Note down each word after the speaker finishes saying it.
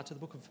To the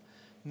book of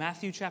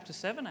Matthew chapter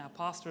 7. Our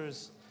pastor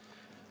is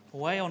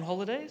away on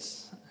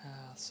holidays,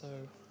 so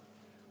we'll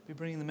be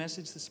bringing the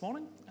message this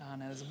morning.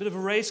 Now there's a bit of a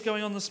race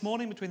going on this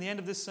morning between the end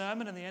of this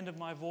sermon and the end of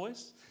my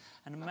voice,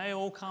 and it may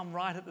all come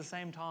right at the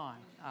same time.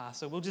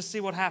 So we'll just see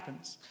what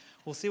happens.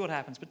 We'll see what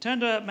happens. But turn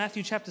to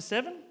Matthew chapter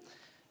 7,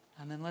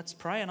 and then let's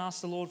pray and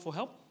ask the Lord for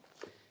help.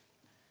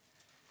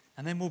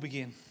 And then we'll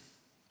begin.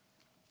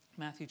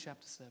 Matthew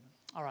chapter 7.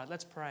 All right,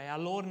 let's pray. Our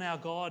Lord and our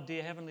God,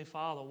 dear Heavenly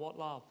Father, what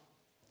love.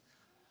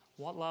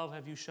 What love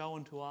have you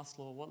shown to us,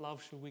 Lord? What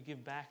love should we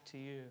give back to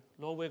you?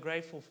 Lord, we're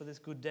grateful for this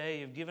good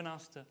day you've given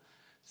us to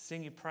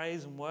sing your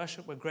praise and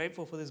worship. We're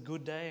grateful for this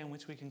good day in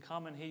which we can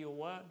come and hear your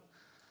word.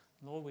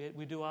 Lord,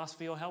 we do ask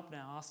for your help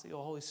now. Ask that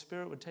your Holy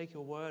Spirit would take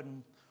your word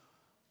and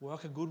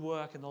work a good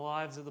work in the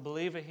lives of the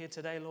believer here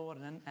today, Lord,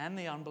 and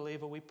the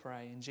unbeliever, we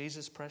pray. In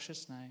Jesus'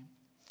 precious name.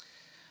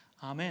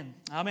 Amen.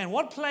 Amen.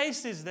 What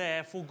place is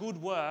there for good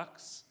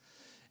works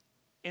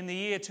in the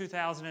year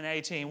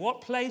 2018?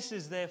 What place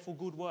is there for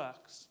good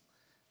works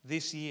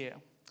this year?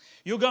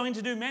 You're going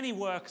to do many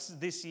works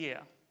this year.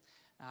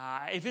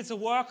 If it's a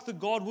work that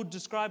God would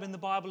describe in the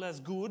Bible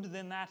as good,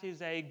 then that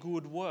is a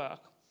good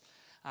work.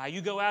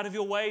 You go out of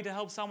your way to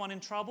help someone in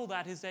trouble,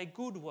 that is a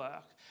good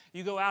work.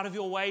 You go out of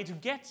your way to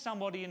get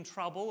somebody in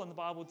trouble, and the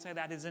Bible would say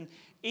that is an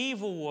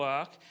evil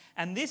work.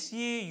 And this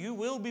year you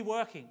will be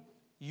working.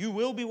 You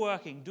will be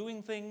working,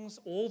 doing things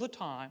all the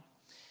time.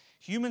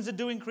 Humans are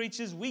doing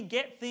creatures. We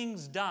get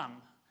things done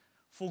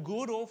for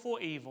good or for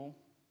evil.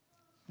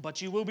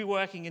 But you will be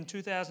working in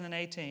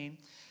 2018.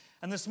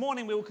 And this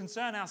morning we will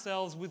concern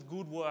ourselves with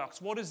good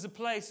works. What is the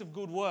place of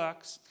good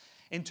works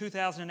in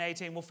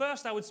 2018? Well,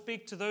 first I would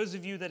speak to those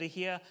of you that are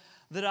here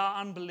that are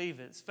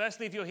unbelievers.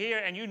 Firstly, if you're here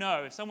and you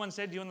know, if someone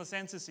said to you in the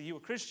census, are you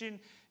a Christian?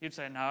 You'd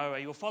say, no. Are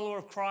you a follower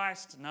of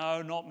Christ?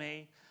 No, not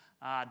me.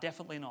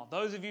 Definitely not.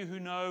 Those of you who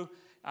know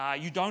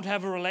you don't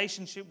have a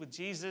relationship with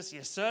Jesus,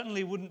 you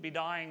certainly wouldn't be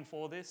dying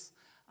for this.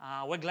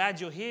 We're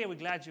glad you're here. We're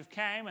glad you've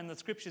came, and the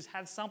Scriptures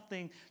have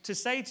something to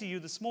say to you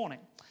this morning.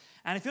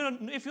 And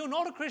if you're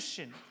not a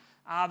Christian,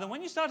 then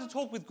when you start to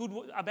talk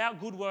about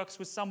good works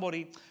with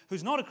somebody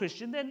who's not a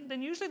Christian,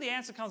 then usually the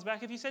answer comes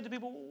back. If you said to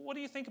people, "What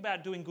do you think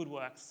about doing good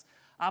works?"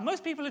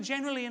 Most people are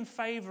generally in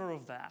favor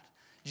of that.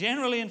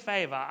 Generally in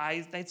favor.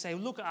 They'd say,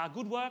 "Look,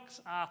 good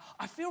works.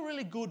 I feel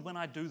really good when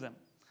I do them.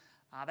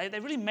 They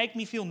really make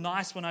me feel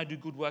nice when I do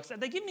good works.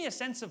 They give me a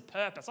sense of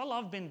purpose. I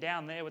love being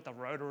down there with the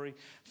Rotary,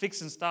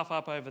 fixing stuff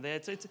up over there.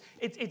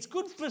 It's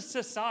good for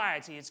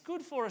society. It's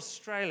good for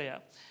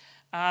Australia.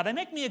 They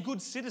make me a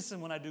good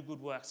citizen when I do good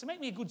works. They make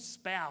me a good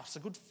spouse, a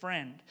good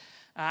friend."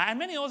 And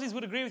many Aussies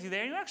would agree with you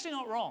there. You're actually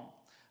not wrong.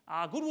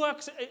 Good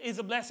works is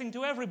a blessing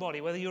to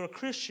everybody, whether you're a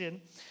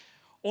Christian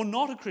or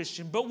not a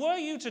Christian. But were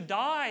you to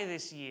die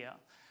this year,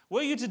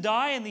 were you to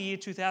die in the year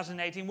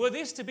 2018, were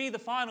this to be the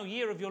final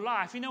year of your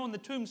life, you know on the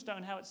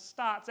tombstone how it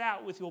starts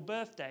out with your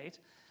birth date,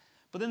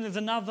 but then there's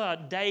another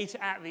date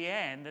at the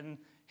end, and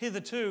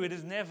hitherto it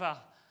has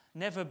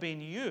never been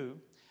you.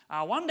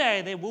 One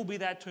day there will be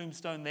that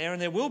tombstone there,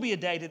 and there will be a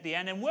date at the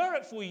end, and were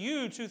it for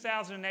you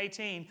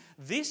 2018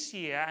 this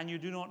year, and you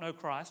do not know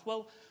Christ,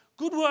 well,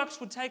 good works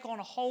would take on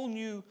a whole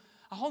new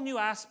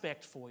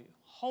aspect for you.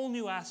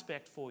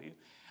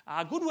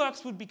 Good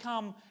works would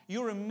become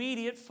your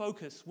immediate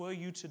focus were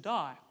you to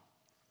die.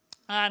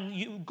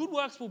 And good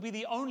works will be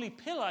the only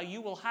pillar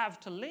you will have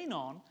to lean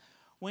on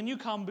when you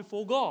come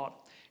before God.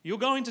 You're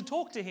going to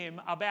talk to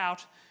him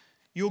about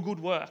your good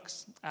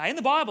works. In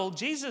the Bible,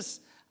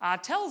 Jesus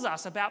tells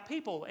us about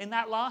people in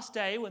that last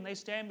day when they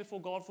stand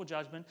before God for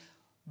judgment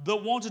that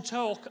want to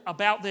talk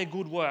about their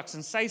good works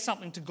and say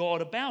something to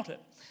God about it.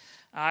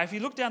 If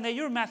you look down there,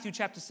 you're in Matthew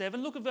chapter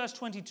 7. Look at verse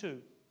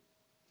 22.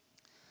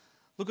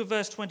 Look at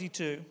verse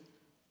 22.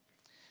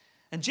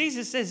 And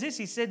Jesus says this,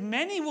 he said,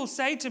 "Many will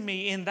say to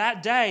me in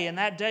that day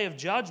of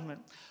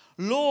judgment,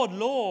 'Lord,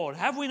 Lord,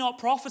 have we not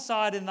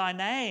prophesied in thy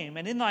name,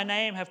 and in thy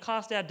name have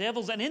cast out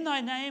devils, and in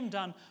thy name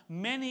done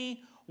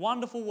many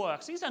wonderful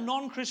works?'" These are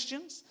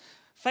non-Christians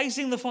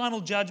facing the final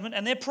judgment,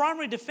 and their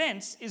primary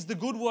defense is the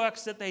good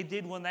works that they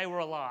did when they were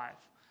alive.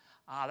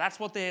 That's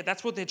what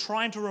they're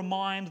trying to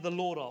remind the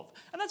Lord of.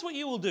 And that's what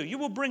you will do. You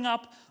will bring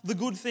up the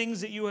good things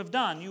that you have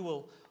done. You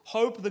will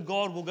hope that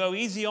God will go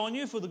easy on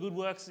you for the good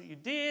works that you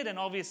did, and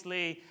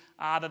obviously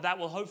that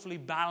will hopefully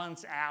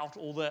balance out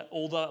all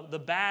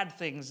the bad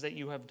things that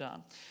you have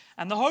done.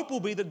 And the hope will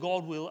be that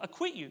God will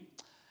acquit you.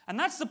 And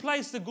that's the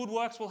place that good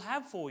works will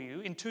have for you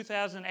in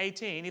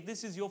 2018 if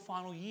this is your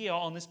final year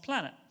on this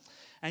planet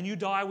and you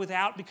die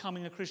without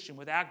becoming a Christian,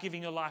 without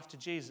giving your life to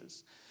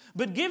Jesus.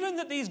 But given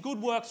that these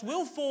good works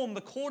will form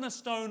the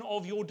cornerstone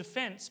of your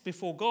defense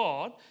before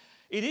God,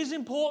 it is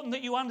important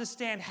that you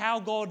understand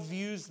how God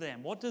views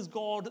them. What does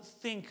God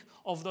think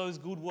of those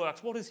good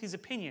works? What is his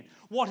opinion?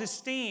 What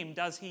esteem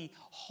does he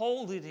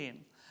hold it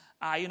in?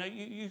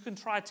 You can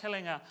try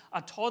telling a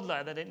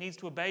toddler that it needs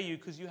to obey you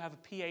because you have a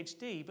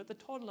PhD, but the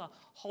toddler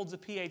holds a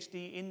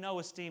PhD in no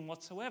esteem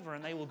whatsoever,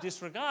 and they will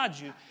disregard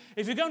you.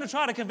 If you're going to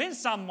try to convince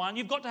someone,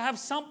 you've got to have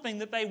something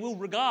that they will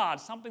regard,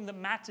 something that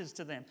matters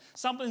to them,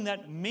 something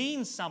that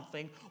means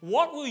something.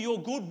 What will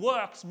your good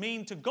works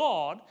mean to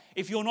God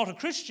if you're not a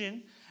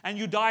Christian and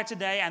you die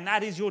today and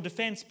that is your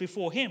defense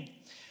before Him?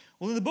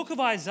 Well, in the book of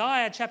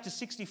Isaiah, chapter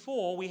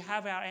 64, we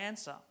have our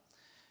answer.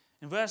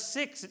 In verse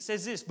 6, it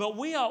says this, "But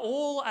we are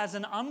all as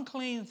an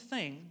unclean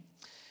thing,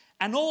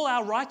 and all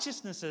our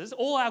righteousnesses,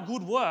 all our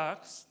good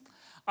works,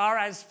 are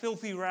as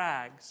filthy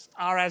rags,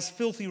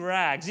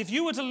 If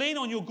you were to lean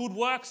on your good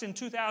works in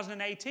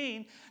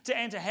 2018 to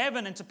enter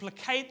heaven and to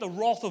placate the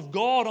wrath of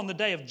God on the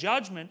day of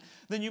judgment,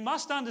 then you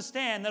must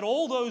understand that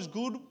all those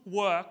good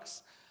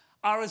works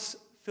are as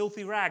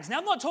filthy rags." Now,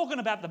 I'm not talking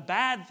about the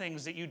bad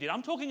things that you did.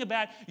 I'm talking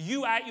about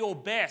you at your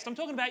best. I'm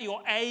talking about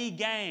your A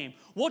game.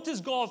 What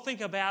does God think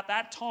about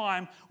that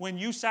time when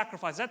you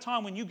sacrificed, that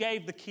time when you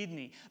gave the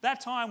kidney, that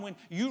time when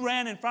you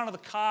ran in front of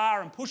the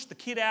car and pushed the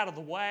kid out of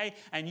the way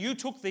and you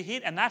took the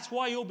hit and that's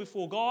why you're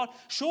before God?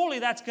 Surely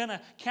that's going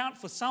to count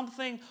for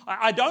something.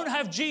 I don't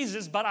have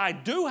Jesus, but I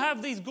do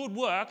have these good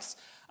works.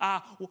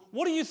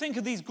 What do you think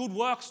of these good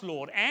works,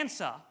 Lord?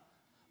 Answer: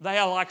 they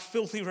are like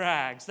filthy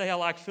rags. They are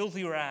like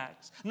filthy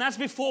rags. And that's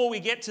before we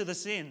get to the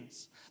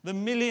sins, the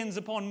millions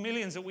upon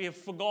millions that we have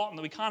forgotten,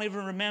 that we can't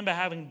even remember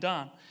having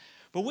done.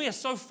 But we are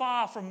so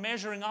far from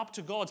measuring up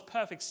to God's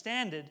perfect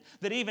standard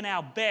that even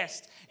our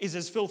best is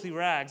as filthy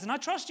rags. And I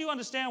trust you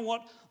understand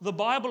what the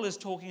Bible is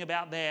talking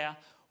about there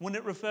when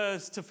it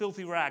refers to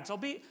filthy rags. I'll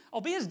be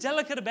as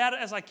delicate about it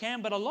as I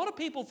can, but a lot of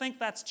people think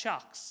that's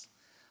chucks.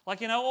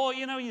 Like, you're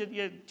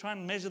trying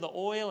to measure the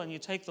oil and you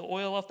take the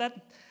oil off.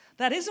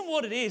 That isn't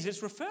what it is.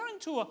 It's referring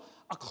to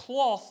a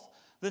cloth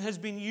that has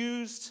been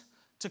used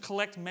to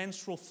collect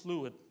menstrual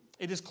fluid.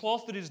 It is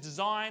cloth that is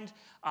designed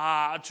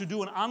to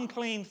do an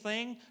unclean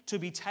thing, to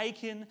be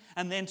taken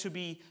and then to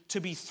be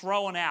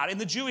thrown out. In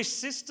the Jewish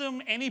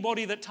system,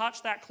 anybody that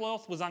touched that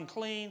cloth was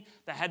unclean.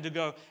 They had to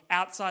go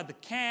outside the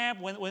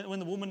camp.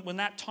 When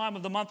that time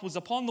of the month was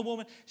upon the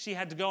woman, she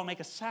had to go and make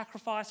a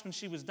sacrifice when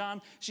she was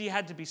done. She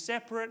had to be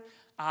separate.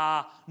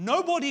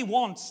 Nobody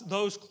wants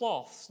those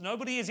cloths.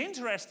 Nobody is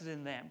interested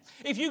in them.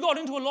 If you got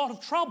into a lot of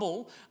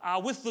trouble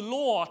with the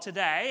law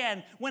today,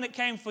 and when it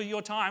came for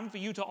your time for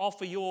you to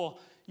offer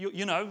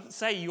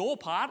say your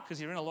part,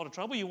 because you're in a lot of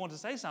trouble, you want to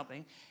say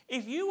something.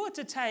 If you were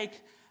to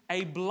take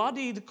a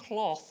bloodied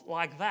cloth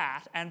like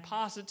that and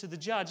pass it to the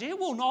judge, it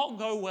will not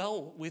go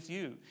well with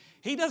you.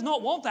 He does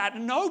not want that.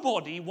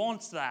 Nobody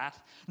wants that.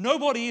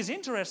 Nobody is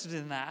interested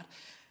in that.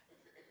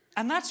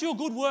 And that's your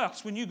good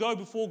works when you go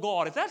before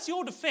God. If that's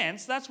your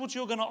defense, that's what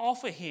you're going to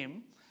offer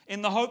Him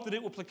in the hope that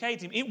it will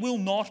placate Him. It will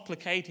not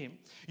placate Him.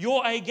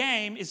 Your A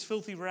game is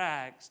filthy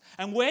rags.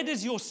 And where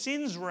does your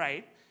sins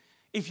rate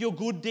if your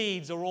good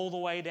deeds are all the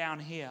way down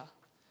here?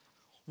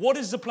 What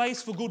is the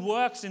place for good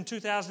works in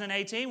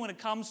 2018 when it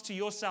comes to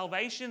your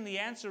salvation? The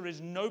answer is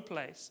no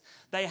place.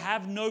 They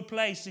have no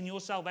place in your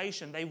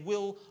salvation. They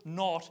will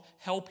not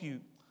help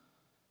you.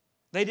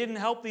 They didn't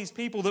help these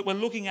people that we're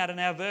looking at in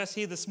our verse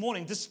here this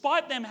morning,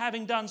 despite them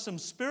having done some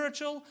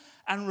spiritual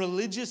and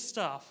religious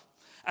stuff,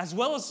 as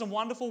well as some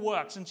wonderful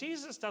works. And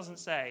Jesus doesn't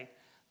say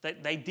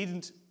that they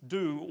didn't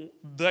do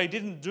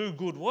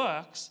good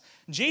works.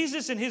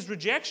 Jesus, in His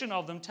rejection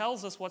of them,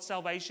 tells us what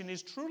salvation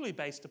is truly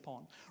based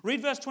upon.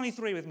 Read verse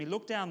 23 with me.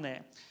 Look down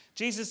there.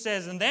 Jesus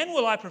says, "And then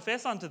will I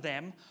profess unto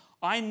them,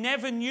 I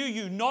never knew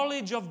you."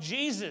 Knowledge of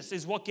Jesus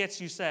is what gets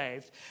you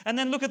saved. And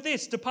then look at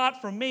this. "Depart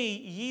from me,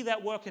 ye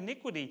that work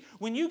iniquity."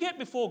 When you get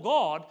before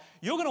God,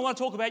 you're going to want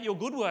to talk about your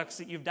good works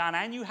that you've done,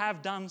 and you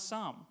have done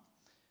some.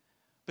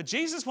 But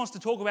Jesus wants to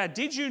talk about,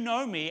 did you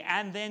know me?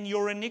 And then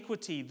your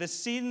iniquity, the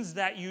sins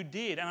that you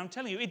did. And I'm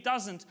telling you, it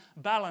doesn't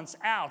balance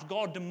out.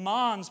 God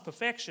demands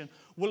perfection,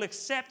 will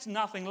accept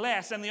nothing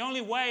less. And the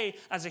only way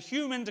as a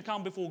human to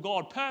come before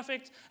God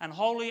perfect and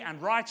holy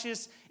and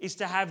righteous is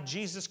to have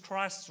Jesus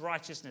Christ's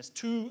righteousness,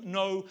 to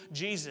know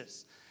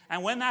Jesus.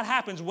 And when that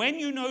happens, when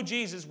you know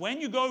Jesus, when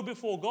you go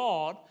before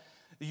God,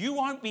 you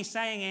won't be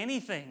saying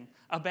anything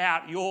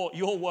about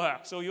your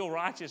works or your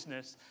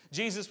righteousness.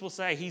 Jesus will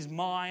say, He's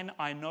mine,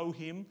 I know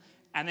Him.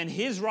 And then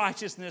His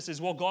righteousness is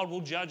what God will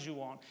judge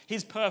you on.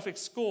 His perfect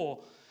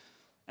score.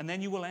 And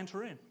then you will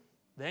enter in.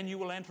 Then you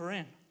will enter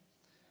in.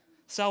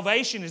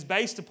 Salvation is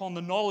based upon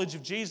the knowledge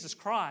of Jesus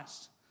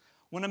Christ.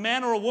 When a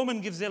man or a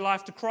woman gives their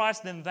life to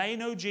Christ, then they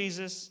know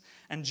Jesus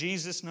and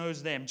Jesus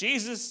knows them.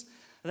 Jesus,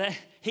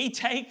 He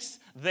takes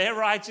their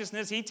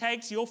righteousness, He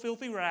takes your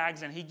filthy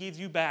rags, and He gives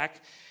you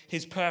back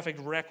His perfect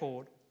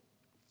record.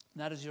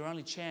 And that is your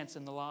only chance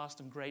in the last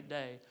and great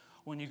day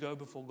when you go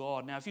before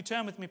God. Now, if you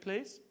turn with me,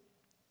 please,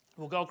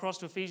 we'll go across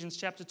to Ephesians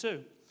chapter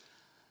 2.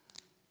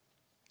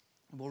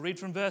 We'll read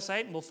from verse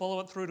 8 and we'll follow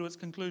it through to its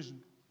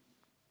conclusion.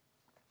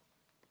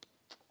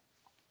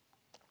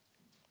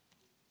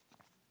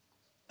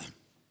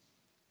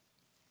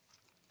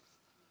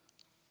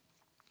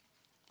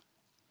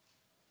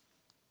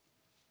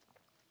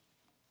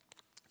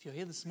 If you're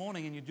here this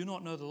morning and you do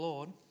not know the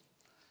Lord,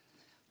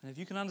 And if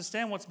you can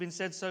understand what's been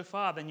said so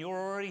far, then you're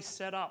already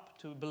set up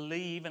to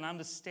believe and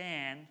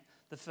understand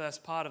the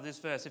first part of this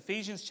verse.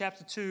 Ephesians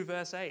chapter 2,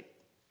 verse 8.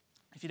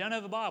 If you don't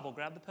have a Bible,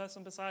 grab the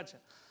person beside you.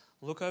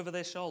 Look over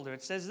their shoulder.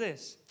 It says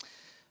this: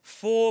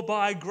 "For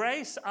by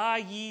grace are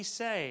ye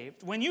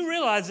saved." When you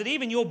realize that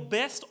even your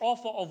best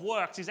offer of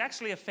works is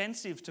actually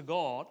offensive to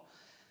God,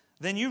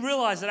 then you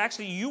realize that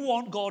actually you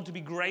want God to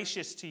be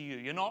gracious to you.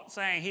 You're not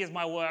saying, "Here's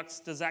my works,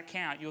 does that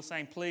count?" You're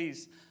saying,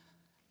 "Please,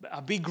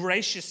 be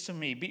gracious to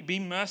me, be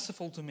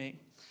merciful to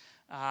me."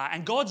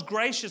 And God's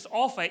gracious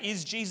offer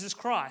is Jesus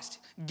Christ,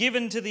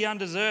 given to the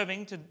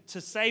undeserving to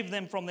save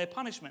them from their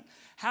punishment.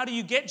 How do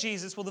you get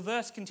Jesus? Well, the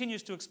verse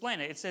continues to explain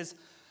it. It says,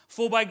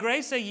 "For by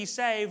grace are ye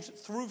saved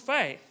through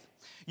faith."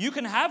 You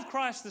can have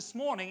Christ this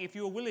morning if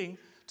you are willing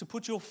to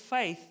put your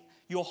faith,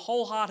 your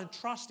wholehearted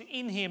trust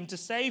in him to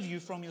save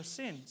you from your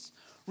sins.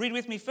 Read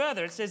with me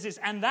further. It says this: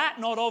 "And that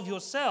not of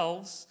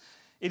yourselves,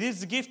 it is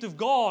the gift of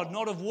God,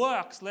 not of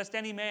works, lest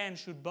any man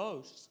should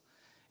boast."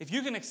 If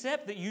you can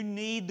accept that you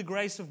need the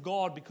grace of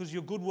God because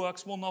your good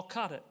works will not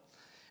cut it,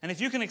 and if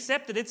you can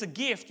accept that it's a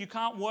gift, you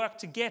can't work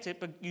to get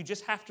it, but you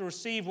just have to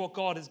receive what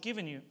God has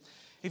given you.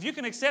 If you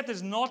can accept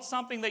it's not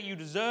something that you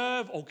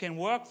deserve or can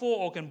work for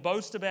or can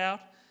boast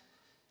about,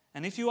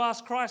 and if you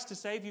ask Christ to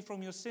save you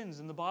from your sins,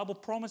 and the Bible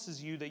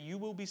promises you that you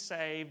will be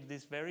saved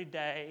this very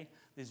day,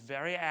 this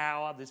very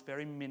hour, this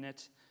very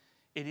minute,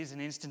 it is an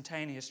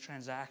instantaneous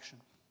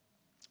transaction.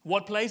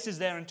 What place is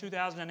there in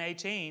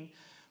 2018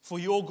 for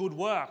your good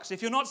works?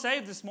 If you're not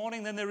saved this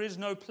morning, then there is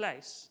no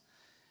place.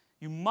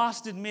 You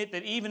must admit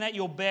that even at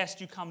your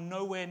best, you come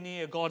nowhere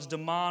near God's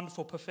demand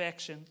for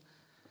perfection.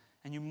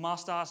 And you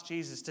must ask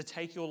Jesus to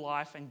take your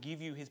life and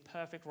give you his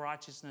perfect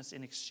righteousness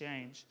in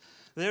exchange.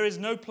 There is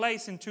no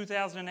place in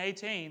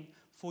 2018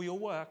 for your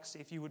works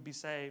if you would be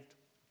saved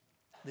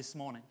this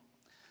morning.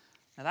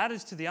 Now that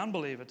is to the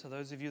unbeliever, to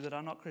those of you that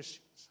are not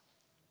Christians.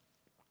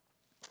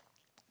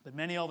 But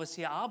many of us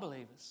here are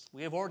believers.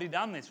 We have already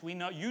done this.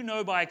 You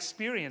know by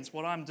experience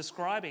what I'm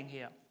describing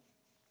here.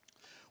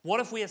 What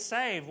if we are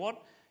saved?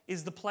 What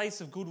is the place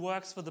of good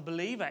works for the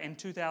believer in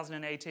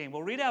 2018?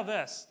 Well, read our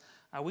verse.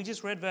 We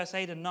just read verse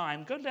 8 and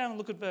 9. Go down and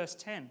look at verse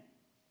 10.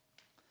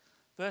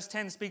 Verse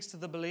 10 speaks to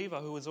the believer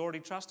who has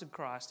already trusted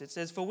Christ. It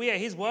says, "For we are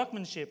his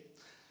workmanship,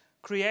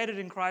 created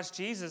in Christ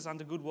Jesus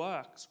unto good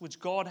works, which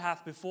God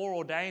hath before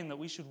ordained that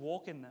we should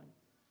walk in them."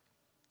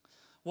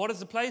 What is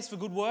the place for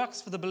good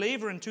works for the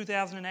believer in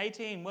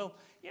 2018? Well,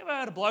 you ever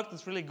heard a bloke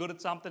that's really good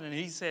at something and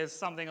he says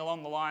something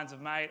along the lines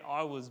of, "Mate,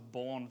 I was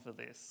born for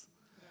this.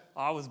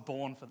 I was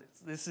born for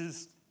this. This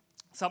is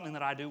something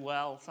that I do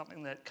well,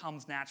 something that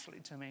comes naturally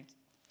to me.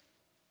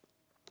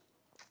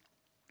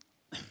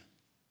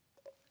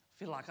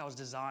 I feel like I was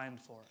designed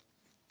for it."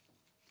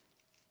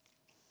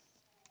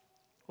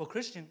 Well,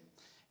 Christian,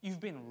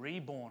 you've been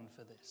reborn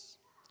for this.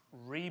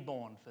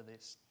 Reborn for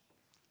this.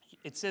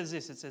 It says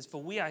this, it says,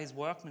 "For we are his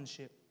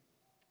workmanship,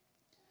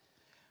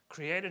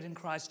 created in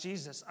Christ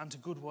Jesus unto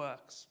good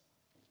works,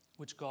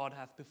 which God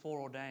hath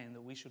before ordained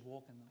that we should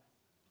walk in them."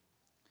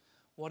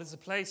 What is the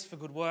place for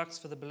good works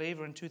for the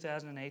believer in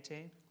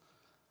 2018?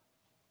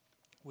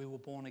 We were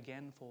born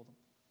again for them.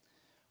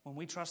 When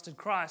we trusted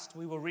Christ,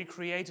 we were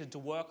recreated to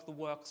work the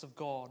works of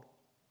God.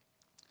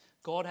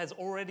 God has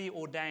already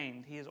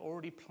ordained, he has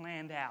already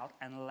planned out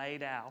and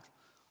laid out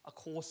a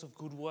course of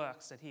good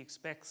works that he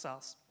expects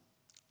us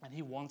and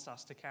he wants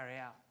us to carry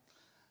out.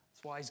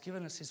 That's why he's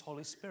given us his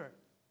Holy Spirit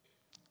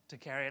to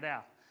carry it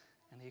out.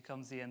 And here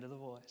comes the end of the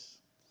voice.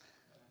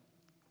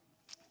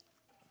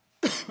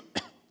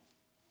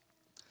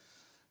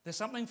 There's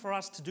something for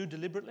us to do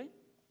deliberately,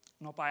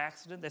 not by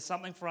accident. There's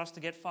something for us to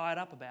get fired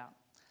up about.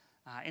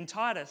 In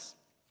Titus,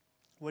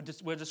 we're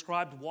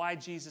described why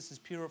Jesus has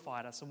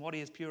purified us and what he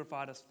has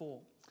purified us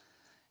for.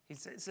 It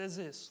says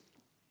this: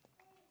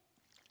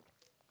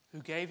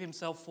 "Who gave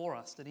himself for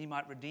us, that he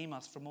might redeem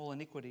us from all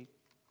iniquity,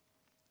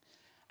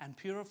 and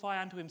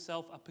purify unto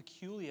himself a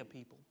peculiar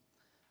people,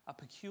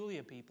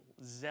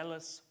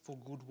 zealous for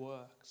good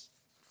works."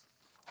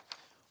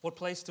 What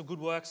place do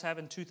good works have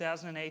in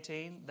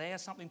 2018? They are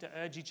something to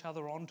urge each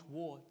other on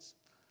towards.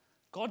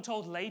 God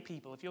told lay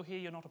people, if you're here,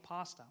 you're not a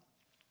pastor,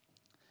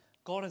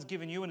 God has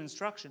given you an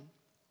instruction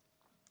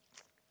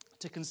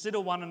to consider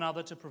one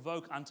another to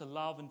provoke unto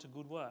love and to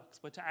good works,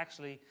 but to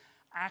actually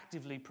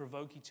actively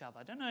provoke each other.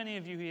 I don't know any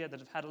of you here that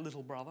have had a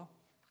little brother.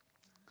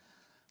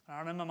 I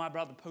remember my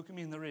brother poking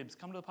me in the ribs.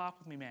 "Come to the park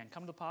with me, man.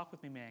 Come to the park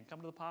with me, man. Come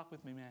to the park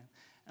with me, man."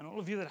 And all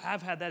of you that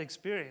have had that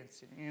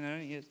experience,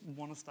 you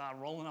want to start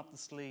rolling up the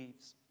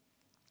sleeves.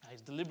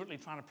 He's deliberately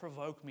trying to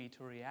provoke me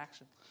to a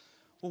reaction.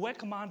 Well, we're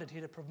commanded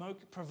here to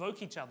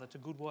provoke each other to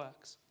good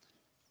works.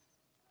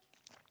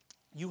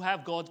 You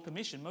have God's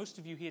permission. Most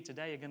of you here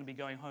today are going to be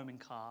going home in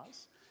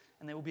cars,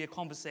 and there will be a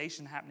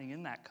conversation happening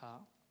in that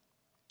car.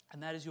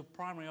 And that is your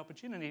primary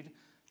opportunity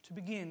to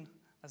begin,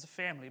 as a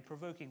family,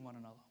 provoking one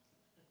another.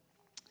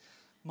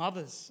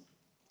 Mothers,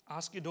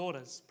 ask your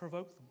daughters,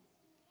 provoke them.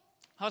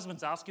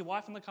 Husbands, ask your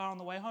wife in the car on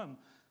the way home,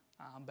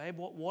 "Babe,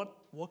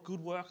 what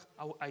good work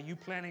are you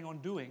planning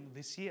on doing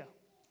this year?"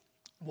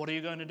 What are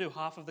you going to do?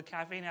 Half of the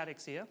caffeine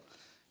addicts here,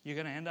 you're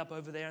going to end up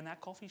over there in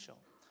that coffee shop.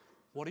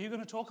 What are you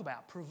going to talk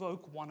about?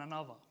 Provoke one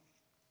another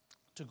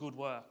to good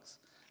works.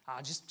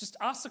 Just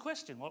ask the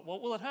question. What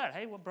will it hurt?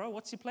 Hey, bro,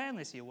 what's your plan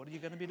this year? What are you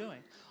going to be doing?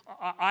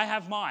 I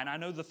have mine. I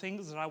know the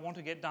things that I want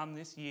to get done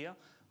this year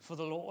for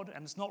the Lord,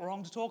 and it's not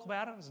wrong to talk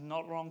about it. It's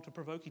not wrong to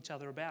provoke each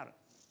other about it.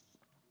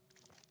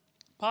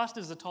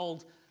 Pastors are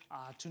told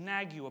to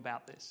nag you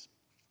about this.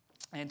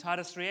 In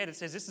Titus 3:8 it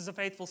says, "This is a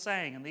faithful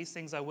saying, and these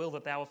things I will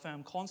that thou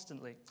affirm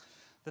constantly,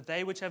 that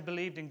they which have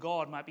believed in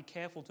God might be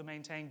careful to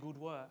maintain good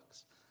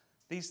works.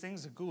 These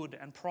things are good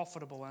and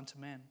profitable unto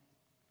men."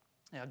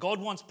 Now, God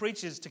wants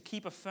preachers to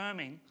keep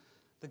affirming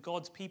that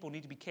God's people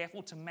need to be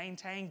careful to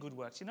maintain good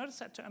works. You notice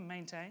that term,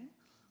 maintain?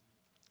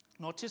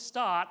 Not just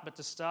start, but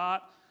to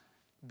start,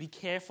 be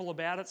careful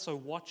about it, so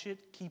watch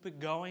it, keep it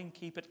going,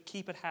 keep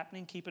it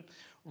happening, keep it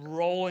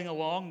rolling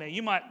along. Now,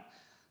 you might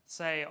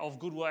say of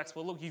good works,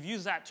 well, look, you've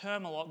used that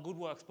term a lot, good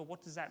works, but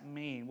what does that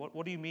mean?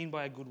 What do you mean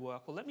by a good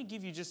work? Well, let me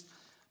give you just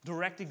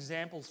direct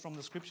examples from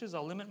the Scriptures.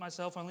 I'll limit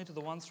myself only to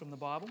the ones from the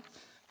Bible.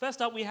 First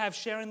up, we have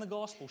sharing the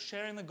gospel.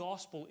 Sharing the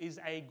gospel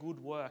is a good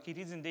work. It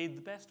is indeed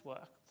the best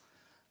work.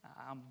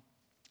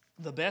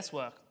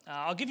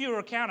 I'll give you a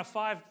recount of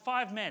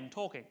five men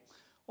talking,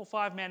 or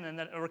 5 men, and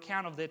a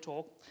recount of their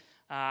talk.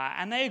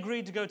 And they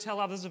agreed to go tell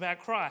others about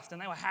Christ,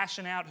 and they were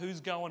hashing out who's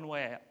going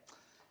where.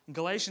 In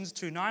Galatians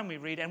 2:9 we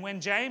read, "And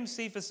when James,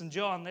 Cephas, and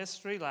John," there's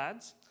 3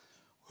 lads,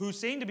 "who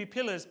seemed to be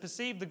pillars,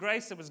 perceived the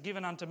grace that was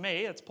given unto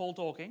me," that's Paul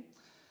talking,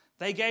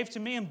 "they gave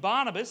to me and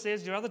Barnabas,"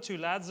 there's your other 2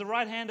 lads, "the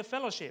right hand of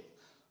fellowship,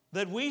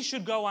 that we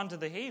should go unto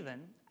the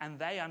heathen, and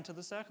they unto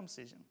the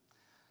circumcision."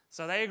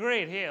 So they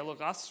agreed, here,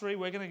 look, us 3,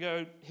 we're going to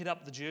go hit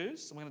up the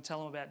Jews, and we're going to tell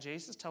them about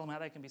Jesus, tell them how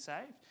they can be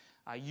saved.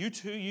 You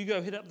 2, you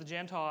go hit up the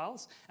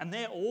Gentiles, and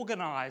they're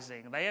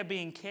organising. They are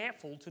being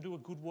careful to do a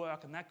good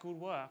work, and that good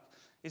work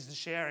is the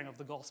sharing of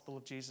the gospel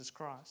of Jesus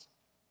Christ.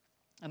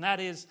 And that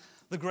is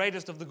the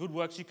greatest of the good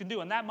works you can do.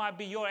 And that might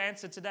be your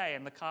answer today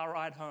in the car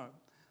ride home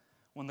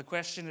when the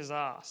question is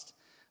asked,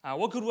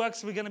 what good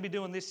works are we going to be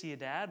doing this year,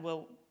 Dad?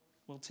 Well,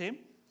 Tim,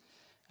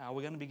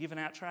 we're going to be giving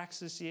out tracts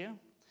this year.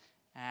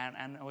 And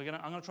I'm going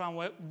to try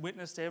and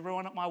witness to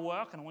everyone at my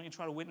work, and I want you to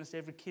try to witness to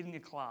every kid in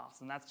your class.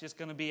 And that's just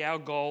going to be our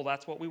goal.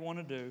 That's what we want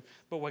to do.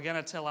 But we're going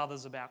to tell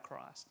others about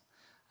Christ.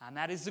 And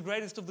that is the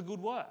greatest of the good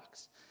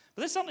works.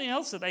 But there's something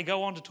else that they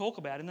go on to talk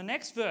about. In the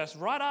next verse,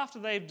 right after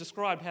they've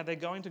described how they're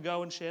going to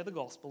go and share the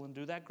gospel and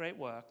do that great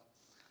work,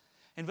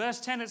 in verse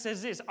 10 it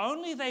says this,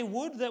 "Only they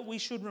would that we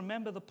should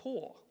remember the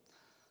poor,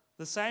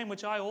 the same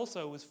which I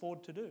also was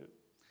forward to do."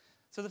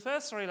 So the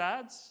first 3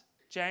 lads,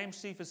 James,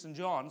 Cephas, and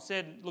John,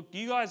 said, look,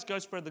 you guys go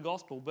spread the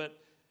gospel, but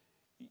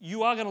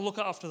you are going to look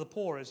after the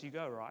poor as you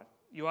go, right?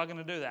 You are going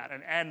to do that.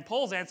 And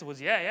Paul's answer was,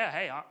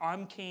 hey,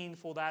 I'm keen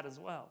for that as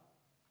well.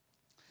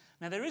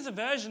 Now, there is a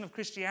version of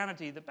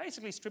Christianity that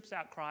basically strips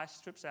out Christ,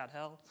 strips out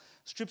hell,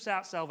 strips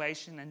out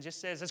salvation, and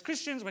just says, as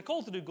Christians, we're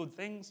called to do good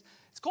things.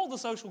 It's called the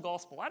social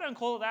gospel. I don't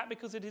call it that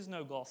because it is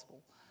no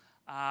gospel.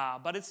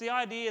 But it's the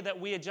idea that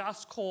we are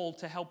just called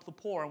to help the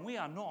poor, and we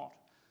are not.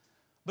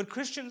 But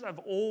Christians have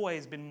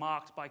always been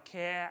marked by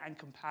care and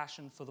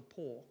compassion for the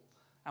poor.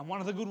 And one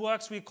of the good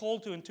works we're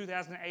called to in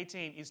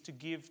 2018 is to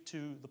give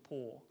to the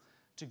poor,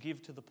 to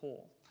give to the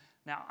poor.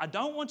 Now, I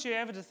don't want you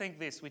ever to think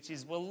this, which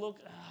is, well, look,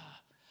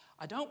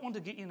 I don't want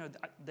to get,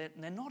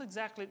 they're not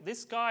exactly,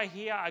 this guy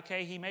here,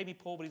 okay, he may be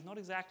poor, but he's not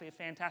exactly a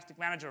fantastic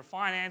manager of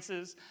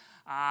finances.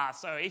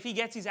 So if he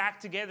gets his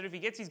act together, if he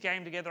gets his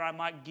game together, I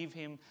might give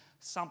him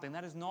something.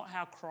 That is not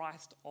how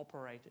Christ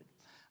operated.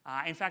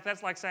 In fact,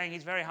 that's like saying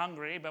he's very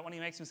hungry, but when he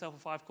makes himself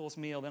a 5-course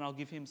meal, then I'll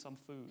give him some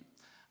food.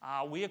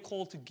 We are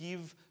called to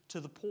give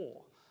to the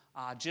poor,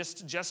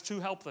 just to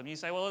help them. You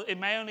say, well, it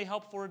may only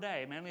help for a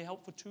day, it may only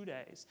help for 2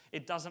 days.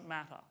 It doesn't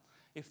matter.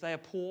 If they are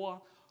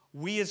poor,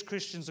 we as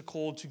Christians are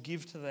called to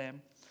give to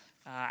them.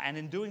 And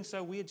in doing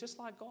so, we are just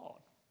like God.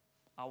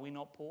 Are we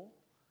not poor?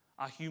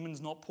 Are humans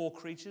not poor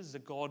creatures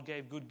that God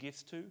gave good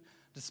gifts to?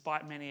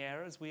 Despite many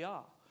errors, we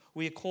are.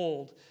 We are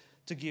called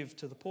to give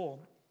to the poor.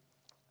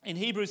 In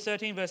Hebrews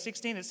 13, verse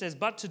 16, it says,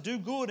 "But to do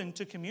good and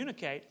to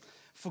communicate,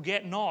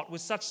 forget not,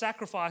 with such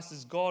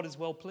sacrifices God is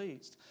well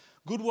pleased."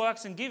 Good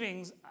works and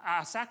givings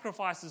are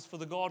sacrifices for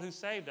the God who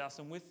saved us,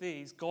 and with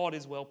these, God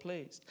is well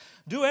pleased.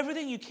 Do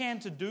everything you can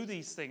to do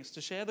these things,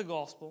 to share the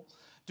gospel.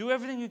 Do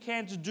everything you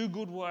can to do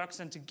good works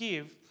and to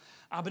give,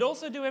 but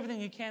also do everything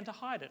you can to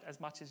hide it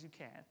as much as you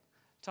can.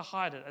 To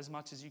hide it as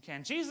much as you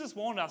can. Jesus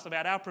warned us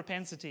about our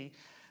propensity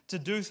to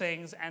do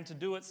things and to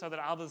do it so that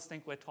others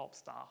think we're top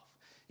staff.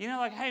 You know,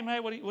 like, hey,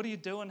 mate, what are you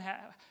doing?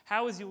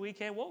 How was your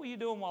weekend? What were you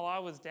doing while I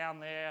was down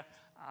there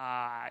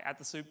at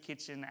the soup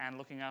kitchen and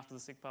looking after the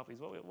sick puppies?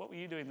 What were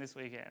you doing this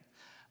weekend?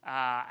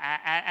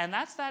 And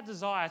that's that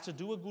desire to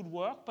do a good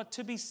work, but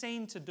to be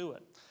seen to do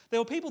it. There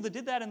were people that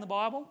did that in the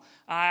Bible.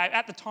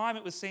 At the time,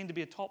 it was seen to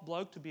be a top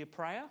bloke to be a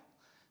prayer.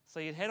 So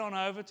you'd head on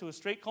over to a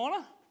street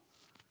corner.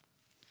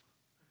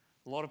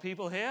 A lot of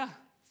people here.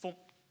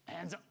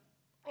 Hands up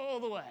all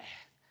the way.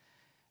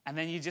 And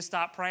then you just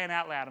start praying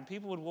out loud, and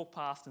people would walk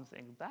past and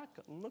think,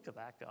 look at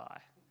that guy.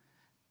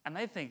 And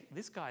they think,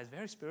 this guy is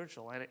very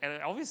spiritual.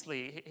 And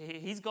obviously,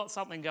 he's got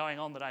something going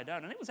on that I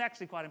don't. And it was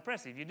actually quite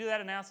impressive. You do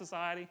that in our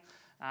society,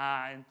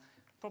 and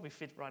probably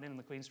fit right in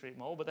the Queen Street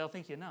Mall, but they'll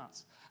think you're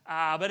nuts.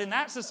 But in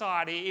that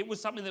society, it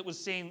was something that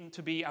was seen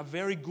to be a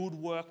very good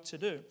work to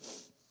do.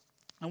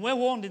 And we're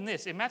warned in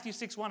this. In Matthew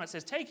 6:1, it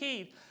says, "Take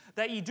heed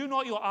that ye do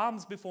not your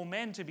alms before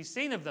men to be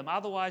seen of them,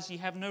 otherwise ye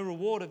have no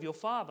reward of your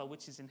Father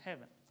which is in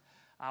heaven."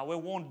 We're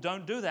warned,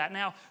 don't do that.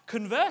 Now,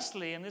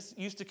 conversely, and this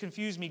used to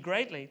confuse me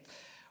greatly,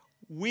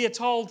 we are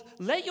told,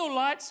 "Let your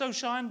light so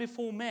shine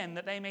before men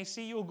that they may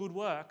see your good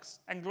works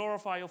and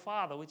glorify your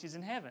Father which is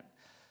in heaven."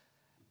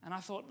 And I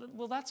thought,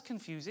 well, that's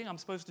confusing. I'm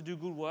supposed to do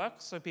good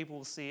works so people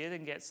will see it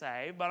and get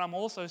saved, but I'm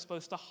also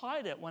supposed to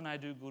hide it when I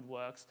do good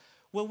works.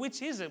 Well,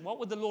 which is it? What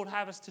would the Lord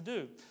have us to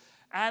do?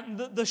 And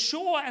the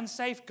sure and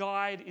safe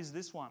guide is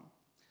this one.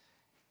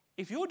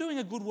 If you're doing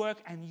a good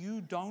work and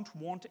you don't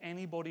want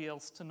anybody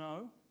else to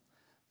know,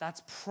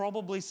 that's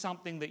probably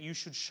something that you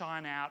should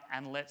shine out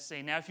and let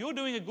see. Now, if you're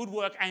doing a good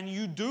work and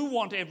you do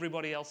want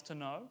everybody else to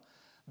know,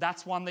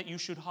 that's one that you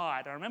should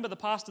hide. I remember the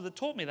pastor that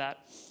taught me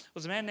that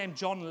was a man named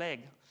John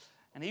Legg.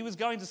 And he was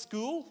going to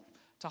school,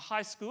 to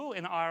high school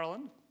in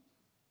Ireland,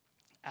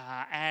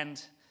 and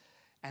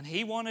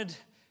he wanted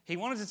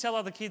to tell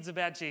other kids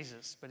about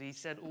Jesus, but he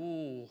said,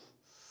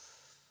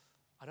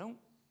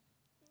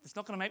 it's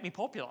not going to make me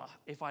popular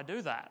if I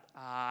do that.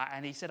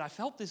 And he said, I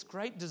felt this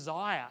great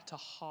desire to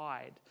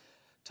hide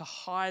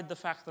the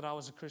fact that I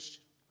was a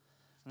Christian.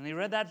 And he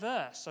read that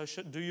verse, "So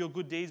do your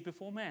good deeds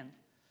before men."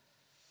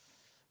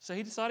 So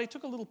he decided, he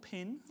took a little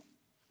pin,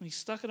 and he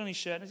stuck it on his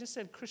shirt, and it just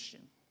said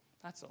Christian.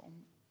 That's all.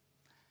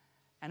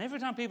 And every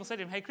time people said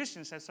to him, "Hey, Christian,"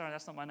 he said, "Sorry,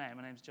 that's not my name.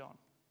 My name's John."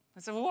 I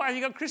said, "Well, why have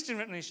you got Christian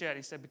written on his shirt?"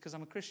 He said, "Because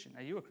I'm a Christian.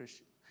 Are you a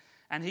Christian?"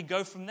 And he'd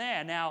go from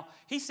there. Now,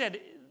 he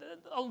said,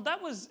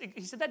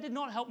 that did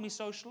not help me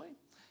socially.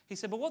 He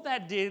said, but what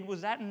that did was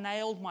that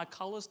nailed my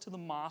colors to the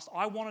mast.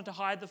 I wanted to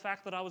hide the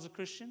fact that I was a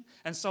Christian,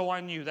 and so I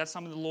knew that's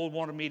something the Lord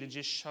wanted me to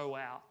just show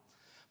out.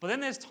 But then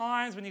there's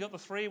times when you got the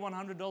 3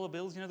 $100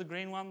 bills, the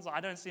green ones. I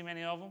don't see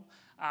many of them,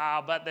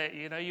 but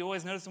you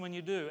always notice them when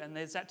you do. And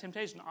there's that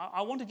temptation.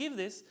 I want to give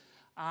this.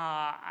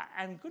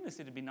 And goodness,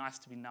 it'd be nice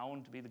to be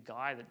known to be the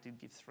guy that did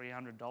give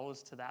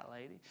 $300 to that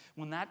lady.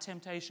 When that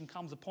temptation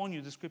comes upon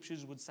you, the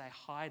scriptures would say,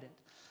 hide it.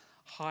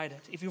 Hide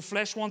it. If your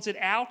flesh wants it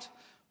out,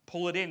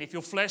 pull it in. If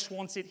your flesh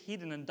wants it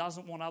hidden and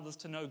doesn't want others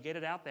to know, get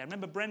it out there.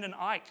 Remember Brendan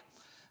Ike,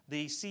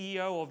 the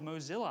CEO of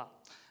Mozilla,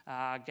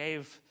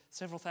 gave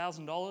several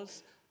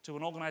 $1,000s to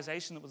an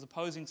organization that was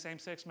opposing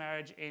same-sex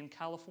marriage in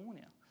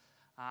California.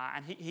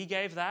 And he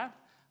gave that.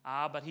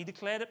 But he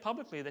declared it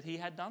publicly that he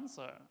had done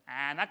so.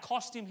 And that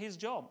cost him his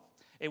job.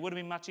 It would have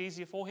been much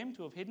easier for him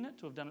to have hidden it,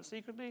 to have done it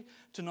secretly,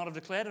 to not have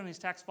declared on his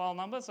tax file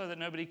number so that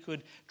nobody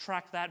could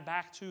track that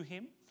back to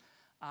him.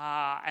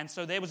 And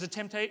so there was a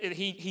temptation.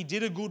 He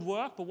did a good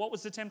work, but what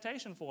was the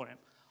temptation for him?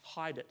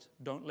 Hide it.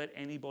 Don't let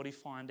anybody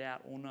find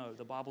out or know.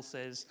 The Bible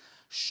says,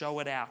 show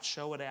it out,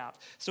 show it out.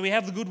 So we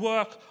have the good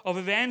work of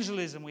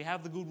evangelism. We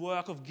have the good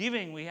work of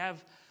giving. We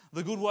have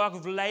the good work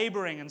of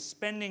laboring and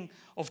spending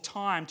of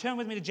time. Turn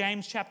with me to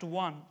James chapter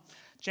 1.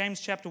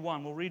 James chapter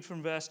 1. We'll read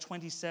from verse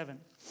 27.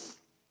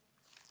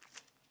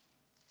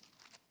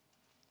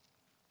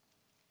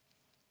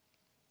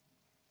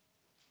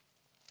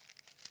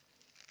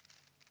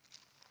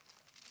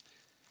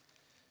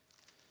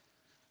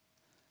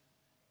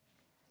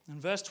 In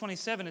verse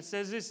 27 it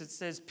says this. It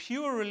says,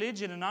 "Pure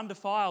religion and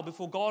undefiled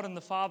before God and the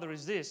Father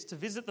is this, to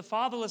visit the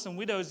fatherless and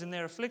widows in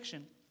their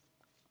affliction,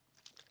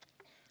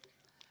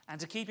 and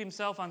to keep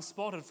himself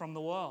unspotted from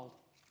the world."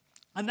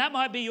 And that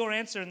might be your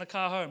answer in the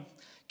car home.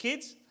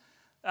 Kids,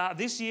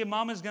 this year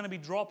Mum is going to be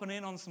dropping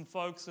in on some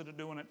folks that are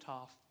doing it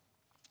tough,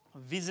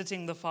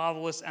 visiting the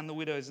fatherless and the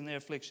widows in their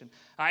affliction.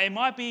 It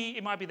might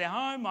be their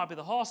home, might be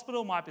the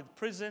hospital, might be the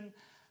prison,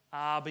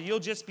 but you'll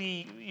just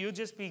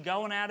be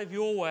going out of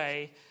your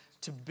way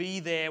to be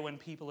there when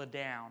people are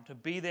down,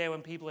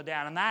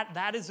 And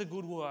that is a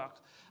good work.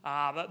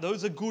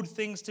 Those are good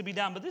things to be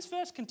done. But this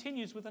verse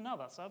continues with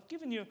another. So I've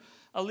given you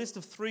a list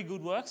of 3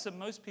 good works that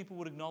most people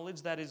would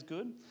acknowledge that is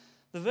good.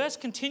 The verse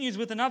continues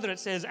with another. It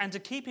says, "And to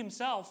keep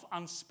himself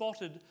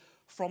unspotted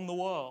from the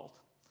world."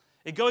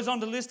 It goes on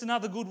to list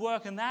another good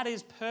work, and that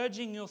is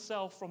purging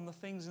yourself from the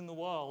things in the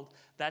world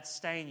that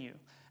stain you.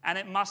 And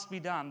it must be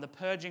done. The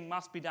purging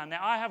must be done.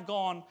 Now, I have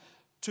gone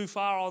too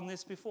far on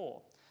this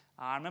before.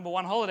 I remember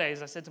one holiday,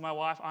 as I said to my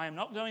wife, I am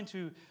not going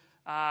to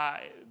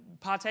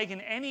partake in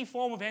any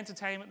form of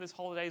entertainment this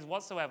holidays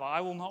whatsoever.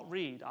 I will not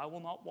read. I will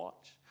not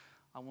watch.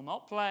 I will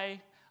not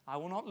play. I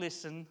will not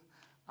listen.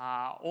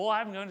 All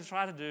I'm going to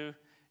try to do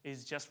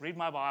is just read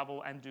my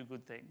Bible and do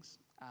good things.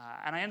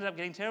 And I ended up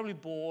getting terribly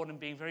bored and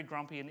being very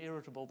grumpy and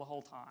irritable the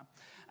whole time.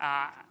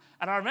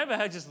 And I remember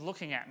her just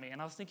looking at me,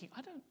 and I was thinking,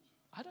 I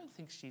don't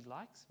think she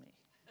likes me.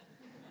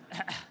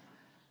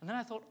 And then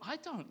I thought, I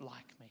don't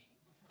like me.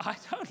 I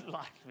don't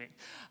like me.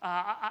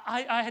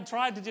 I had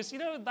tried to just,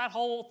 that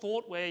whole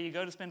thought where you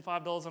go to spend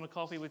 $5 on a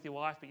coffee with your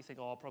wife, but you think,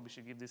 I probably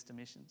should give this to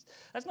missions.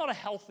 That's not a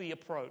healthy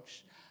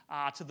approach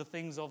to the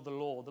things of the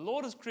Lord. The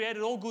Lord has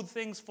created all good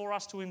things for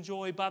us to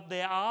enjoy, but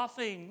there are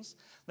things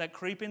that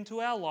creep into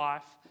our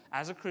life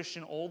as a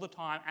Christian all the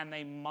time, and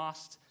they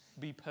must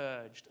be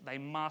purged. They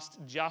must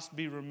just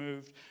be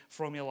removed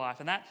from your life.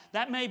 And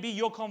that may be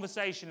your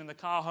conversation in the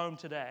car home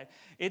today.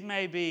 It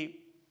may be,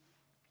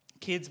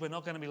 kids, we're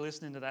not going to be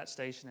listening to that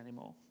station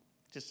anymore.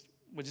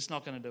 We're just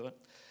not going to do it.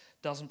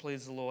 Doesn't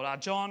please the Lord.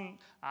 John,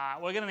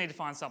 we're going to need to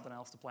find something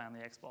else to play on the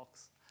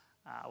Xbox.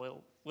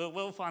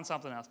 We'll find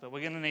something else, but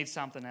we're going to need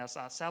something else.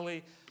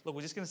 Sally, look,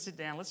 we're just going to sit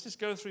down. Let's just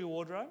go through your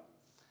wardrobe.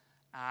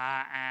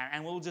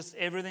 And we'll just,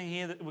 everything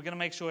here, we're going to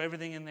make sure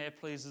everything in there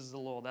pleases the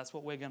Lord. That's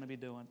what we're going to be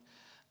doing.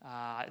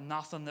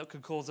 Nothing that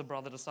could cause a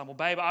brother to stumble.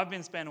 Babe, I've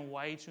been spending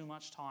way too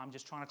much time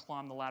just trying to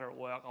climb the ladder at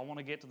work. I want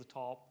to get to the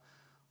top.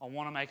 I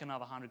want to make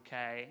another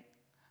 100K.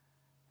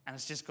 And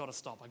it's just got to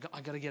stop.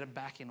 I got to get it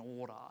back in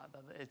order.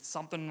 It's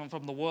something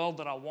from the world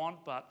that I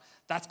want, but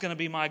that's going to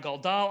be my goal.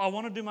 Dale, I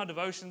want to do my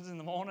devotions in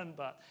the morning,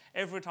 but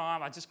every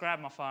time I just grab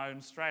my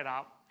phone straight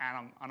up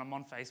and I'm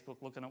on Facebook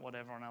looking at what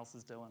everyone else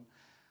is doing.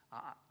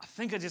 I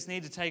think I just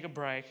need to take a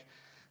break.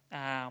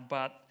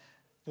 But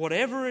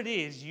whatever it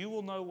is, you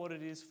will know what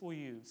it is for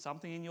you.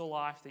 Something in your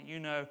life that you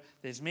know,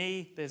 there's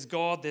me, there's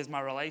God, there's my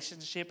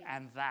relationship,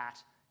 and that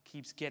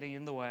keeps getting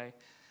in the way.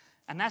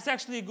 And that's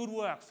actually a good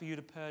work for you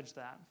to purge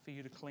that, for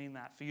you to clean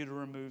that, for you to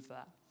remove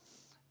that.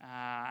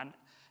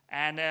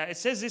 It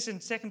says this in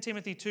 2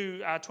 Timothy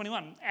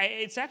 2:21.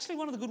 It's actually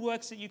one of the good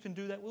works that you can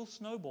do that will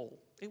snowball.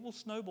 It will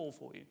snowball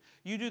for you.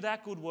 You do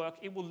that good work,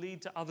 it will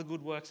lead to other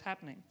good works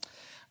happening.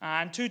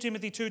 In 2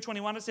 Timothy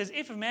 2:21 it says,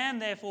 "If a man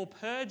therefore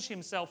purge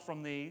himself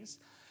from these,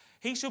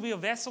 he shall be a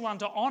vessel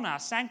unto honour,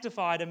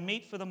 sanctified and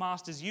meet for the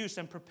master's use,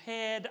 and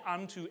prepared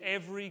unto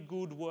every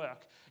good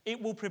work." It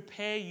will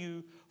prepare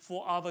you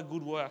for other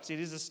good works.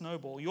 It is a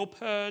snowball. You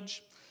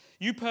purge,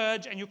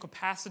 and your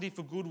capacity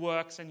for good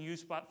works and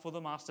use for the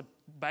master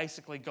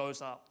basically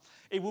goes up.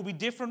 It will be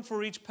different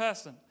for each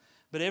person,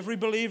 but every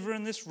believer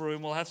in this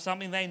room will have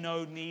something they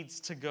know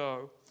needs to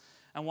go.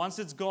 And once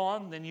it's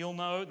gone, then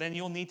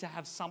you'll need to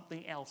have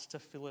something else to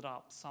fill it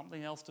up.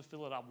 Something else to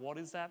fill it up. What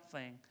is that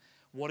thing?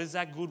 What is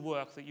that good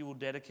work that you will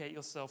dedicate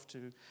yourself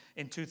to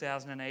in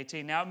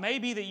 2018? Now, it may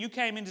be that you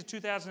came into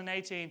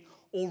 2018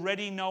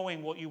 already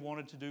knowing what you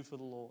wanted to do for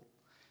the Lord.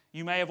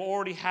 You may have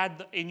already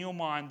had in your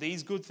mind,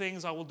 these good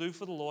things I will do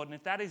for the Lord. And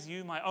if that is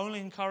you, my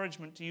only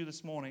encouragement to you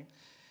this morning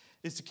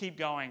is to keep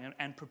going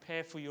and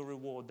prepare for your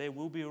reward. There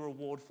will be a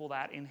reward for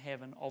that in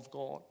heaven of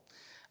God.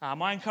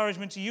 My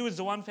encouragement to you is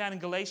the one found in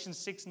Galatians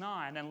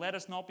 6:9. "And let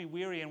us not be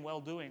weary in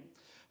well-doing,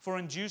 for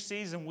in due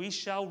season we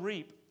shall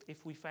reap.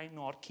 If we faint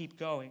not, keep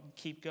going,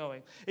 keep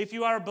going." If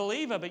you are a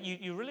believer, but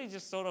you really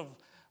just sort of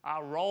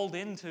rolled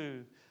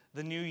into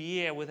the new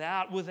year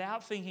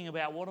without thinking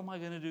about what am I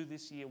going to do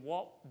this year?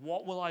 What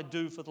will I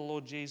do for the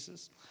Lord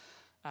Jesus?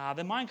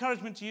 Then my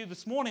encouragement to you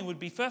this morning would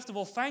be, first of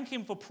all, thank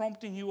Him for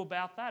prompting you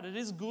about that. It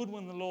is good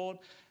when the Lord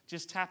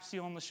just taps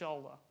you on the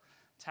shoulder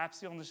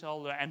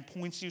and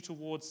points you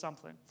towards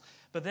something.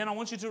 But then I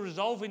want you to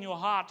resolve in your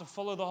heart to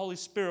follow the Holy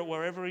Spirit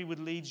wherever He would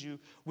lead you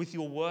with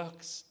your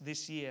works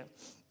this year.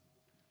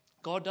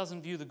 God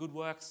doesn't view the good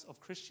works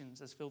of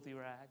Christians as filthy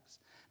rags.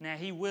 Now,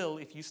 He will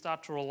if you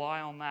start to rely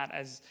on that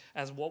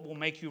as what will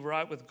make you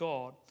right with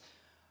God.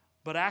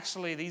 But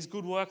actually, these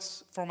good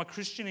works from a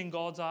Christian in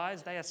God's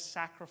eyes, they are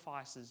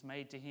sacrifices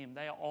made to Him.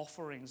 They are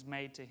offerings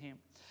made to Him.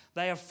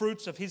 They are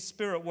fruits of His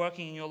Spirit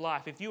working in your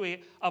life. If you are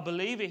a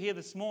believer here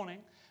this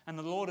morning and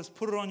the Lord has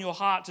put it on your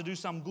heart to do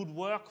some good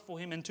work for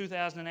Him in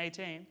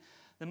 2018,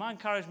 then my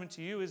encouragement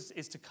to you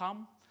is to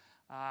come,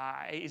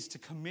 is to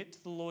commit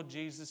to the Lord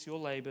Jesus your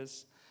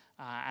labors,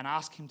 and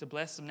ask Him to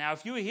bless them. Now,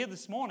 if you are here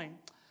this morning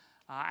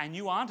and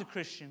you aren't a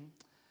Christian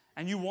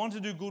and you want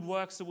to do good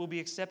works that will be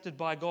accepted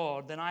by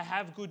God, then I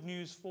have good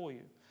news for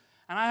you.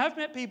 And I have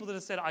met people that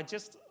have said,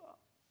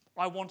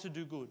 I want to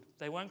do good.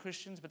 They weren't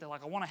Christians, but they're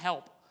like, I want to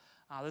help.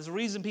 There's a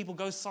reason people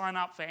go sign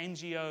up for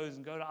NGOs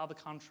and go to other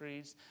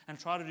countries and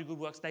try to do good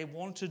works. They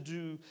want to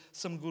do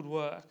some good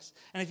works.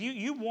 And if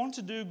you want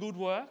to do good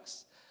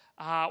works,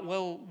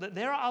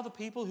 there are other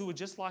people who are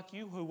just like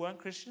you who weren't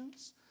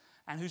Christians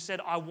and who said,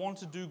 I want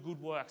to do good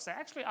works. They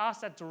actually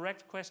asked that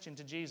direct question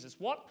to Jesus.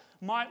 What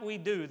might we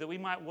do that we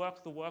might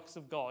work the works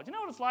of God? You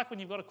know what it's like when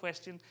you've got a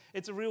question?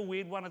 It's a real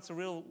weird one. It's a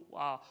real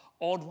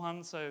odd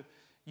one. So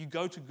you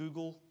go to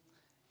Google,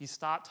 you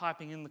start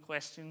typing in the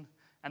question,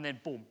 and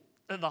then boom,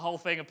 the whole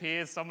thing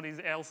appears. Somebody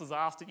else has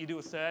asked it. You do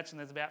a search, and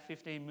there's about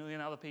 15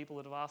 million other people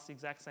that have asked the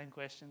exact same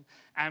question,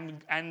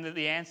 and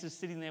the answer's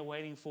sitting there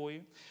waiting for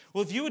you.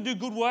 Well, if you would do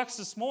good works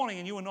this morning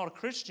and you were not a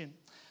Christian,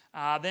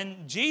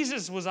 then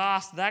Jesus was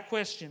asked that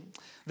question.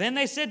 Then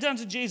they said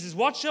unto Jesus,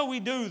 what shall we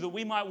do that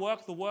we might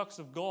work the works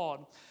of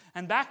God?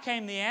 And back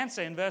came the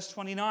answer in verse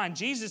 29.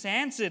 Jesus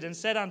answered and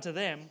said unto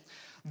them,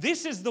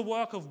 This is the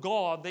work of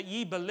God, that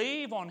ye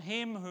believe on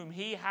him whom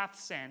he hath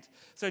sent.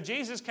 So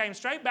Jesus came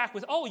straight back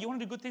with, oh, you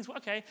want to do good things?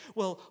 Okay,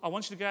 well, I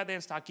want you to go out there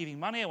and start giving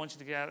money. I want you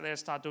to go out there and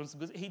start doing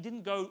some good. He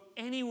didn't go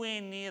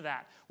anywhere near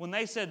that. When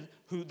they said,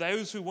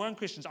 those who weren't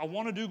Christians, I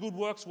want to do good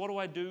works, what do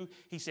I do?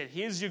 He said,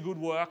 here's your good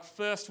work.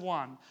 First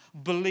one,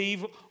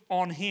 believe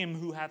on him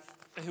who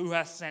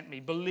hath sent me.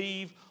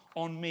 Believe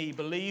on me.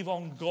 Believe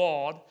on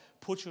God.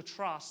 Put your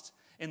trust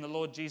in the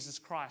Lord Jesus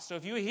Christ. So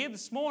if you are here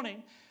this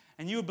morning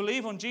and you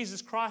believe on Jesus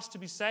Christ to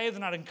be saved,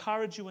 then I'd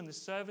encourage you when this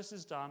service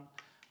is done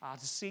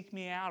to seek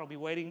me out.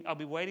 I'll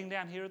be waiting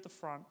down here at the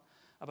front.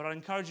 But I'd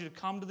encourage you to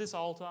come to this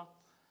altar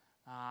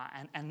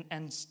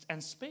and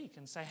speak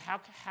and say,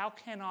 how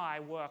can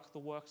I work the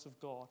works of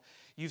God?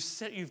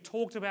 You've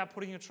talked about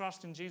putting your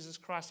trust in Jesus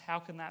Christ. How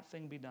can that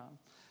thing be done?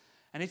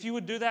 And if you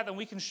would do that, then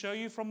we can show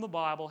you from the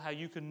Bible how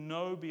you can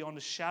know beyond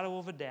a shadow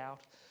of a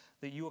doubt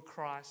that you are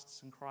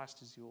Christ's and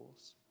Christ is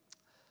yours.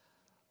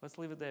 Let's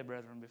leave it there,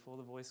 brethren, before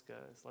the voice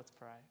goes. Let's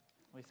pray.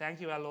 We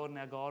thank you, our Lord and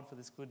our God, for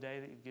this good day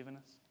that you've given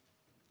us.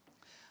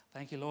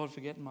 Thank you, Lord,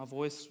 for getting my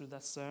voice through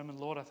that sermon.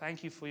 Lord, I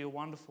thank you for your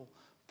wonderful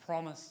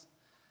promise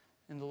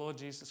in the Lord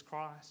Jesus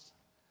Christ.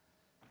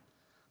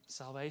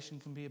 Salvation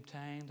can be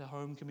obtained, a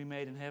home can be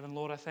made in heaven.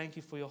 Lord, I thank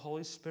you for your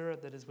Holy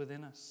Spirit that is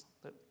within us,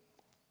 that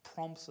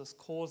prompts us,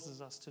 causes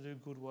us to do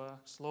good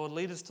works. Lord,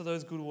 lead us to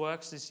those good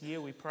works this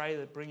year, we pray,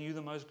 that bring you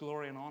the most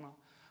glory and honor.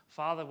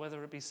 Father,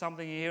 whether it be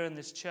something here in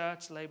this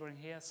church, laboring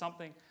here,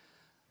 something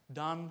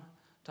done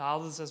to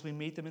others as we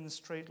meet them in the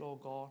street, Lord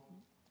God,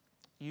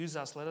 use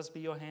us. Let us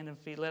be your hand and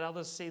feet. Let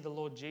others see the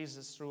Lord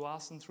Jesus through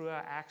us and through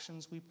our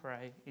actions, we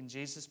pray. In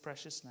Jesus'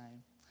 precious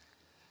name.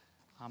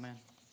 Amen.